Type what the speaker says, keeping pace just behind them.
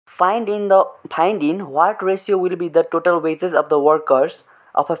find in what ratio will be the total wages of the workers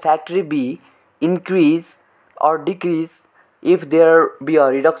of a factory B increase or decrease if there be a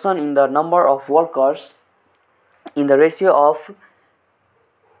reduction in the number of workers in the ratio of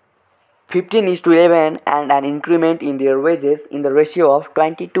 15:11 and an increment in their wages in the ratio of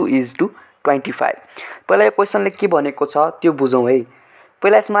 22:25. पहिला यो क्वेशनले के भनेको छ त्यो बुझौं है।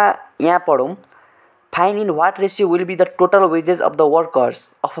 पहिला यसमा यहाँ पढौं। Find in what ratio will be the total wages of the workers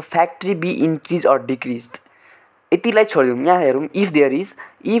of a factory be increased or decreased. यतिलाई छोडिदिउँ। यहाँ हेरौँ if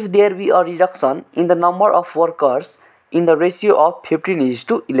there be a reduction in the number of workers in the ratio of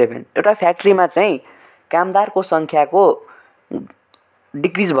 15:11. एउटा फ्याक्ट्रीमा चाहिँ कामदारको संख्याको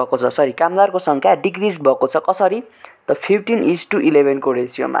decrease भएको छ, sorry कामदारको संख्या decrease भएको छ। कसरी त 15:11 को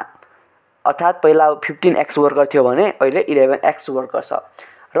रेशियोमा, अर्थात् पहिला 15x वर्कर थियो भने अहिले 11x वर्कर छ।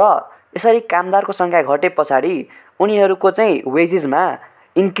 र यसरी कामदारको संख्या घटे पछाडी उनीहरुको चाहिँ वेजेसमा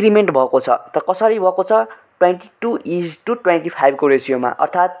इन्क्रिमेन्ट भएको छ। त कसरी भएको छ 22:25 को रेशियोमा,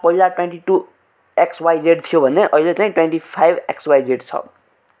 अर्थात् पहिला 22xyz थियो भने अहिले चाहिँ 25xyz छ।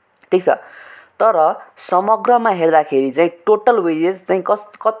 ठीक छ। तर समग्रमा हेर्दाखेरि चाहिँ टोटल वेजेस चाहिँ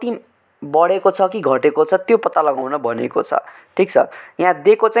कति बढेको छ कि घटेको छ त्यो पत्ता लगाउन भनेको छ। ठीक छ। यहाँ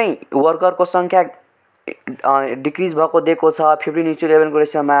दिएको चाहिँ वर्करको संख्या डिक्रिज भएको दिएको छ 15:11 को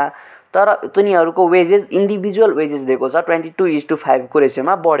रेशियोमा, तर तिनीहरुको वेजेस इन्डिभिजुअल वेजेस दिएको छ 22:5 को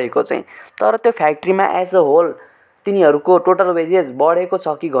रेशियोमा बढेको चाहिँ। तर त्यो फ्याक्ट्रीमा as a whole तिनीहरुको total wages बढेको छ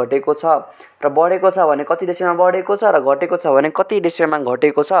कि घटेको छ, र बढेको छ भने कति रेशियोमा बढेको छ र घटेको छ भने कति रेशियोमा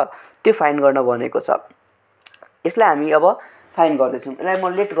घटेको छ त्यो फाइन्ड गर्न भनेको छ। यसलाई हामी अब फाइन्ड गर्दैछौँ। यसलाई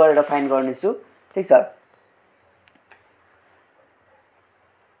म लेट गरेर फाइन्ड गर्ने छु। ठीक छ।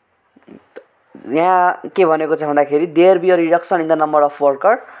 यहाँ के भनेको छ भन्दाखेरि there be a reduction in the number of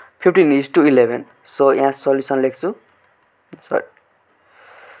worker 15:11। So यहाँ सल्युसन लेख्छु।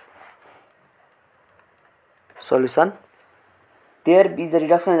 Solution. There is a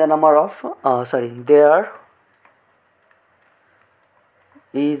reduction in the number of there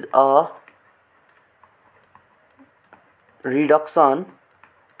is a reduction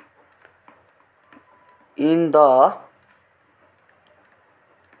in the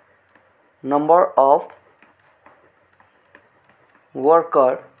number of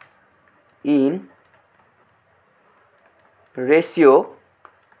worker in ratio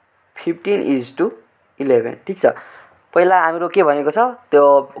 15:11। ठीक छ। पहिला हाम्रो के भनेको छ त्यो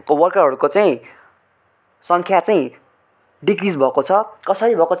वर्करहरुको चाहिँ संख्या चाहिँ डिक्रिज भएको छ।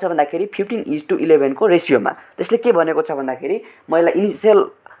 कसरी भएको छ भन्दाखेरि 15:11 को रेशियोमा। त्यसले के भनेको छ भन्दाखेरि मैले इनिशियल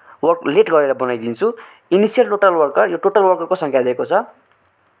वर्क लेट गरेर बनाइदिन्छु। इनिशियल टोटल वर्कर, यो टोटल वर्करको संख्या दिएको छ।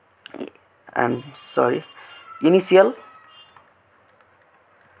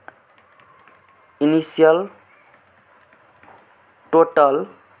 Initial total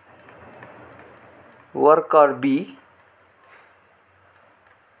worker bee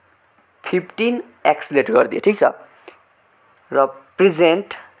 15x late गरिदिए। ठीक छ। र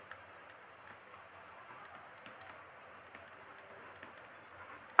present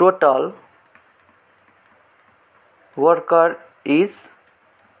total worker is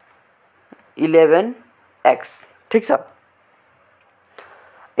 11x। ठीक छ।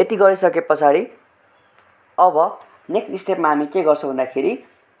 यति गरिसके पछाडी अब नेक्स्ट स्टेपमा हामी के गर्छौं भन्दाखेरि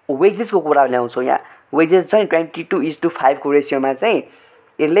वेजेसको कुरा ल्याउँछौं। यहाँ वेजेस चाहिँ 22:5 को रेशियोमा चाहिँ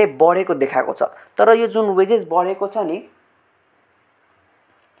यसले बढेको देखाएको छ। तर यो जुन वेजेस बढेको छ नि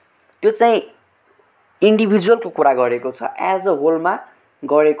त्यो चाहिँ इन्डिभिजुअलको कुरा गरेको छ, एज अ होलमा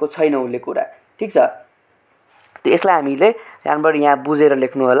गरेको छैन उले कुरा। ठीक छ। त यसलाई हामीले ध्यानबाट यहाँ बुझेर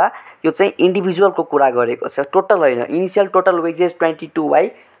लेख्नु होला। यो चाहिँ इन्डिभिजुअलको कुरा गरेको छ, टोटल हैन। इनिशियल टोटल वेजेस 22y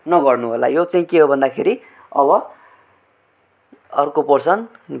नगर्नु होला। यो चाहिँ के हो भन्दाखेरि अब अर्को portion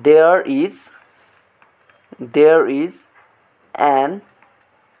there is an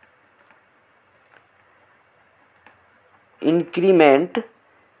increment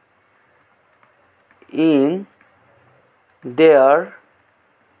in their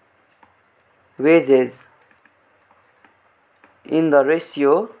wages in the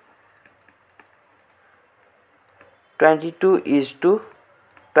ratio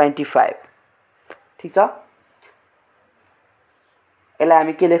 22:25। ठीक छ। यसलाई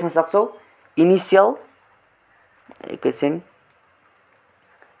हामी के लेख्न सक्छौं इनिशियल एकैछिन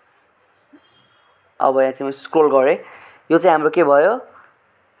अब यहाँ चाहिँ म स्क्रोल गरे। यो चाहिँ हाम्रो के भयो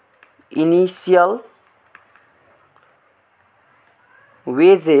इनिशियल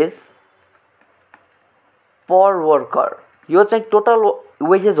वेजेस पर वर्कर। यो चाहिँ टोटल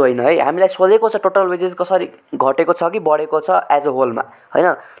वेजेस होइन है। हामीलाई सोधेको छ टोटल वेजेस कसरी घटेको छ कि बढेको छ एज अ होलमा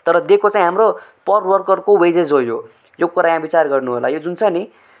हैन, तर दिएको चाहिँ हाम्रो पर वर्करको वेजेस हो। यो कुरा यहाँ विचार गर्नु होला। यो जुन छ नि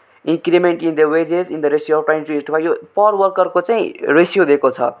increment in the wages in the ratio of 22:5 यो पर वर्करको चाहिँ रेसियो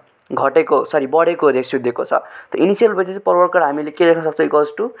दिएको छ, घटेको सरी बढेको रेसियो दिएको छ। त इनिसियल वेजेस पर वर्कर हामीले के लेख्न सक्छौँ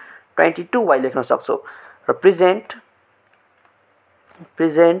इक्वल्स टु 22y लेख्न सक्छौँ र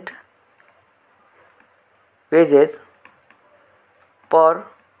present wages per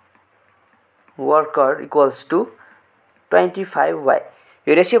worker equals to 25y।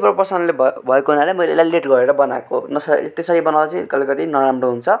 यो रेसियो प्रोपोर्सनले भएको हुनाले मैले यसलाई लेट गरेर बनाएको, त्यसरी बनाउँदा चाहिँ कहिलेकति नराम्रो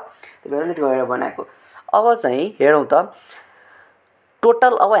हुन्छ, त्यही भएर लेट गरेर बनाएको। अब चाहिँ हेरौँ त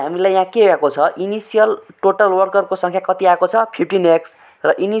टोटल, अब हामीलाई यहाँ के आएको छ, इनिसियल टोटल वर्करको सङ्ख्या कति आएको छ 15x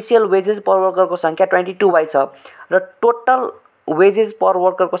र इनिसियल वेजेस पर वर्करको सङ्ख्या 22y छ र टोटल वेजेस पर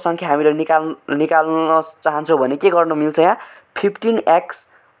वर्करको सङ्ख्या हामीले निकाल्न चाहन्छौँ भने के गर्नु मिल्छ, यहाँ 15x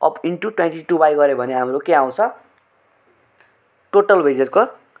अप इन्टु 22y गऱ्यो भने हाम्रो के आउँछ, टोटल वेजेसको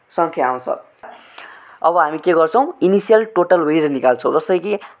सङ्ख्या आउँछ। अब हामी के गर्छौँ, इनिसियल टोटल वेजेस निकाल्छौँ। जस्तै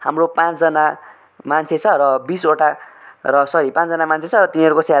कि हाम्रो 5 जना मान्छे छ र 5 जना मान्छे छ र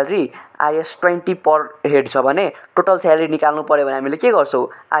तिनीहरूको स्यालेरी आरएस 20 पर हेड छ भने टोटल स्यालेरी निकाल्नु पर्यो भने हामीले के गर्छौँ,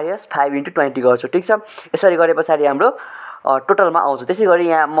 आरएस 5 × 20 गर्छौँ। ठिक छ, यसरी गरे पछाडि हाम्रो टोटलमा आउँछ। त्यसै गरी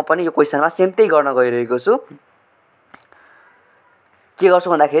यहाँ म पनि यो क्वेसनमा सेम त्यही गर्न गइरहेको छु। के गर्छु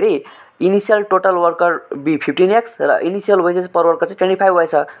भन्दाखेरि initial total worker bee 15x र इनिसियल वेजेस पर वर्कर चाहिँ 25y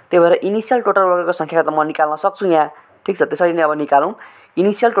छ, त्यही भएर इनिसियल टोटल वर्करको सङ्ख्या त म निकाल्न सक्छु यहाँ। ठिक छ, त्यसरी नै अब निकालौँ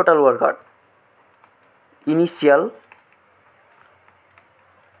initial total worker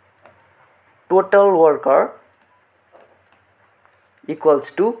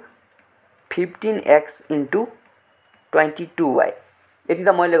equals to 15x × 22y। यति त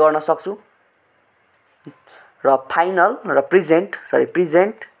मैले गर्न सक्छु र फाइनल र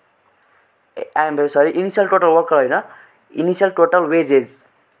इनिसियल टोटल वर्कर होइन, इनिसियल टोटल वेजेस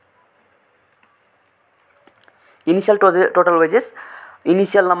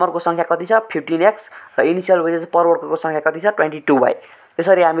इनिसियल नम्बरको सङ्ख्या कति छ 15x र इनिसियल वेजेस पर वर्करको सङ्ख्या कति छ 22y।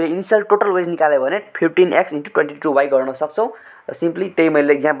 त्यसरी हामीले इनिसियल टोटल वेज निकाल्यो भने 15x × 22y गर्न सक्छौँ। र सिम्पली त्यही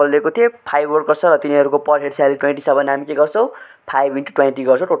मैले इक्जाम्पल दिएको थिएँ, 5 वर्कर्स छ र तिनीहरूको पर हेड स्यालेरी 20 छ भने हामी के गर्छौँ 5 × 20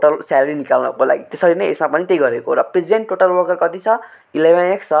 गर्छौँ टोटल स्यालेरी निकाल्नको लागि। त्यसरी नै यसमा पनि त्यही गरेको र प्रेजेन्ट टोटल वर्कर कति छ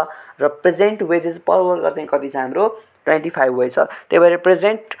 11x छ र प्रेजेन्ट वेजेस पर वर्कर चाहिँ कति छ हाम्रो 25y छ। त्यही भएर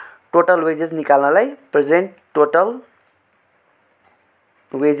present total wages निकाल्नलाई present total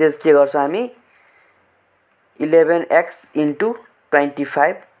wages के गर्छौँ हामी 11x ×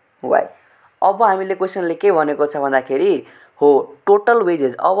 25y। अब हामीले क्वेसनले के भनेको छ भन्दाखेरि हो टोटल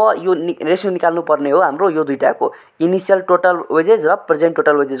वेजेस, अब यो रेसियो निकाल्नु पर्ने हो हाम्रो यो दुईटाको, इनिसियल टोटल वेजेस र प्रेजेन्ट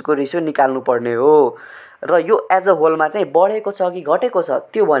टोटल वेजेसको रेसियो निकाल्नु पर्ने हो र यो एज अ होलमा चाहिँ बढेको छ कि घटेको छ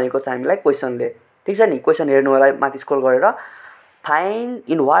त्यो भनेको छ हामीलाई क्वेसनले। ठिक छ नि, क्वेसन हेर्नु होला माथि स्क्रोल गरेर, find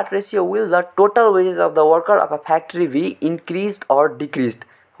in what ratio will the total wages of the worker of a factory be increase or decrease.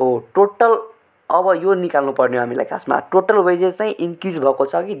 हो टोटल, अब यो निकाल्नु पर्ने हो हामीलाई खासमा, टोटल वेजेस चाहिँ इन्क्रिज भएको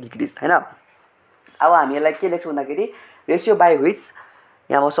छ कि डिक्रिज होइन। अब हामी यसलाई के लेख्छौँ भन्दाखेरि रेसियो बाई विच,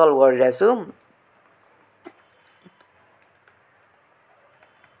 यहाँ म सल्भ गरिरहेको छु,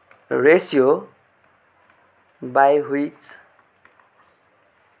 ratio by which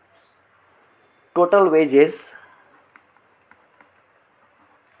total wages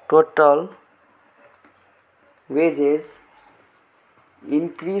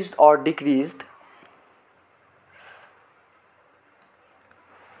increased or decreased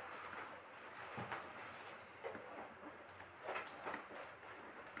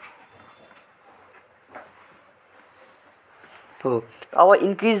हो। अब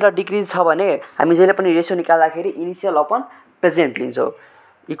इन्क्रिज र डिक्रिज छ भने हामी जहिले पनि रेसियो निकाल्दाखेरि इनिसियल अपन प्रेजेन्ट लिन्छौँ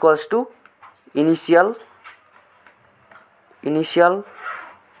equals to initial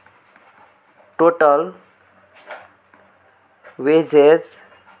total wages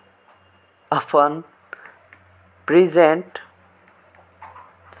upon present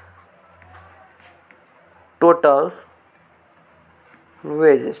total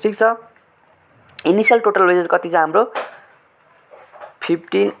wages. ठिक छ, इनिसियल टोटल वेजेस कति छ हाम्रो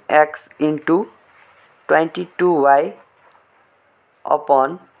 15x × 22y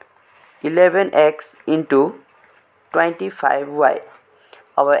upon 11x × 25y।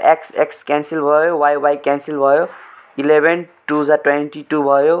 अब x क्यान्सल भयो, y क्यान्सल भयो, 11 2 जा 22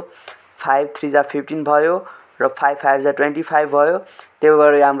 भयो, 5 3 जा 15 भयो र 5 5 जा 25 भयो। त्यही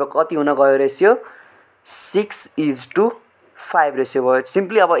भएर हाम्रो कति हुन गयो रेसियो 6:5 रेसियो भयो।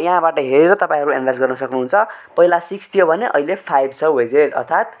 सिम्पली अब यहाँबाट हेरेर तपाईँहरू एनालाइज गर्न सक्नुहुन्छ। पहिला 6 थियो भने अहिले 5 छ वेजेस,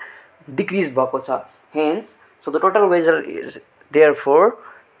 अर्थात् डिक्रिज भएको छ। Hence so the total wages is therefore,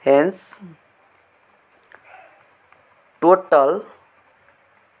 hence total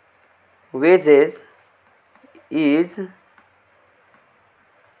wages is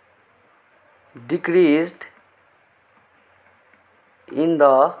decreased in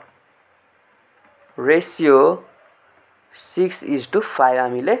the ratio 6:5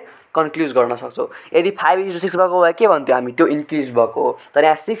 हामीले कन्क्लुज गर्न सक्छौँ। यदि 5:6 भएको भए के भन्थ्यो हामी, त्यो इन्क्रिज भएको हो। तर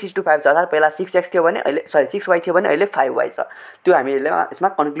यहाँ 6:5 छ, अर्थात् पहिला 6x थियो भने अहिले 6y थियो भने अहिले 5y छ। त्यो हामीले यसमा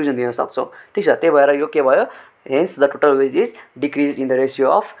कन्क्लुजन दिन सक्छौँ। ठिक छ, त्यही भएर यो के भयो, hence the total wage is decrease in the ratio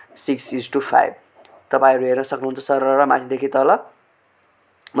of 6:5। तपाईँहरू हेर्न सक्नुहुन्छ सर र माथिदेखि तल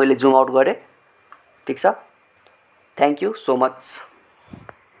मैले जुम आउट गरेँ। ठिक छ, थ्याङ्क यू सो मच।